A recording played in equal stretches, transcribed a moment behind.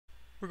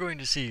We're going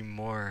to see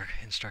more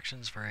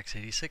instructions for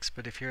x86,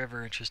 but if you're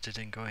ever interested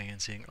in going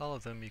and seeing all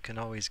of them, you can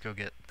always go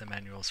get the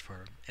manuals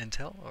for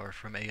Intel or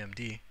from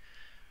AMD.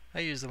 I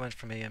use the ones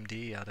from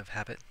AMD out of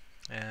habit,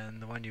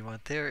 and the one you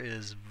want there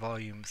is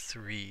Volume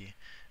 3,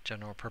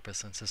 General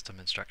Purpose and System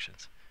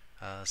Instructions.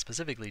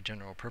 Specifically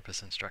General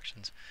Purpose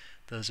Instructions.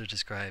 Those are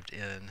described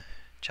in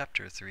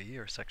Chapter 3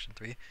 or Section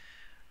 3,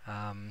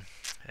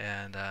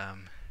 and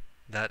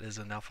that is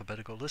an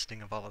alphabetical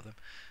listing of all of them.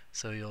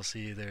 So you'll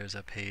see there's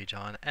a page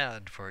on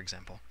add, for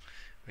example,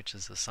 which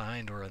is a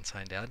signed or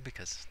unsigned add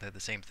because they're the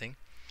same thing.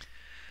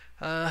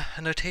 A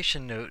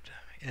notation note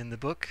in the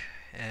book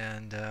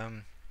and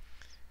on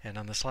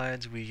the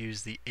slides we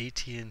use the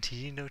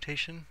AT&T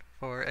notation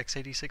for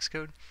x86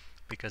 code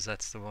because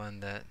that's the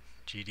one that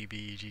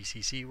GDB,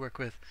 GCC work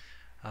with.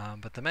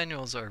 But the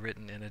manuals are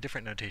written in a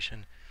different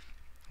notation,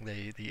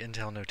 the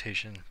Intel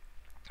notation,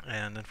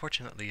 and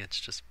unfortunately it's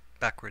just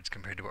backwards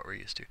compared to what we're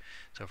used to.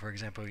 So for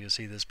example, you'll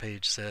see this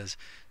page says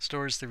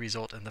stores the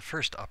result in the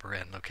first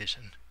operand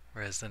location,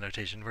 whereas the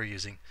notation we're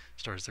using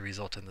stores the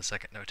result in the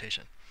second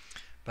notation.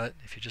 But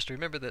if you just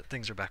remember that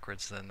things are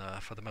backwards, then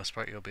for the most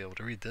part you'll be able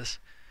to read this.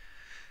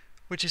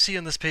 What you see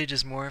on this page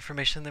is more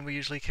information than we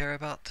usually care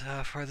about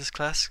for this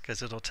class,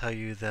 because it'll tell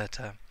you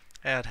that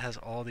add has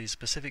all these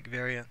specific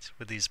variants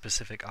with these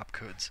specific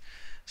opcodes.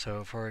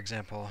 So for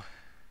example,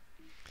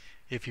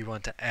 if you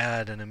want to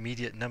add an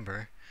immediate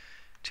number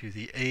to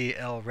the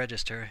AL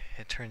register,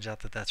 it turns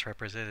out that that's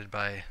represented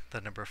by the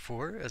number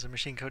 4 as a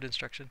machine code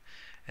instruction,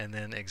 and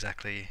then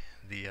exactly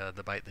the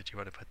byte that you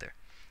want to put there.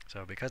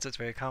 So because it's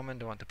very common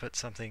to want to put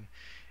something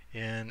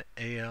in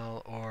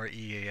AL or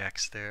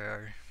EAX, there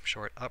are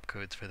short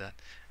opcodes for that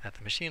at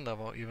the machine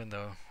level, even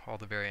though all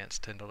the variants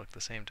tend to look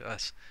the same to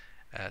us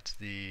at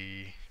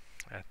the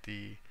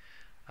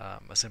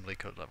assembly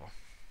code level.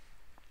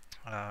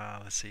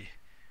 Let's see.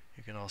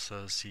 You can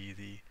also see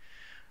the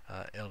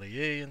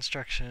LEA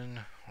instruction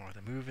or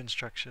the move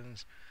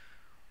instructions,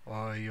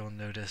 or you'll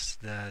notice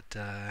that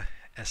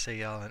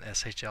SAL and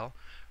SHL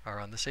are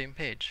on the same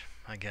page,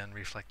 again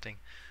reflecting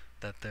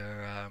that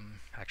they're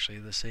actually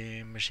the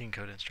same machine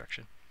code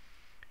instruction.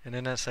 And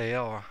in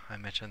SAL, I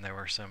mentioned there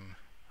were some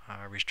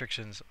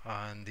restrictions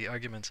on the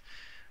arguments.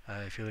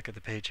 If you look at the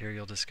page here,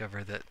 you'll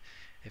discover that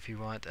if you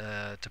want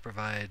to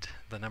provide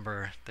the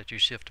number that you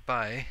shift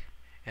by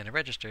in a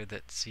register,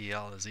 that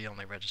CL is the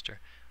only register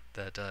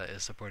that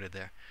is supported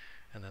there.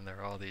 And then there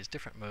are all these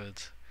different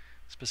modes,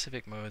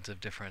 specific modes of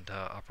different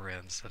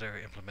operands that are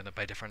implemented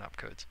by different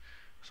opcodes.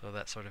 So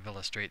that sort of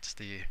illustrates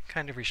the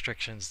kind of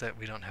restrictions that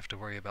we don't have to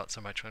worry about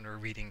so much when we're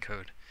reading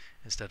code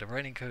instead of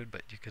writing code,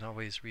 but you can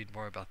always read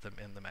more about them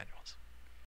in the manuals.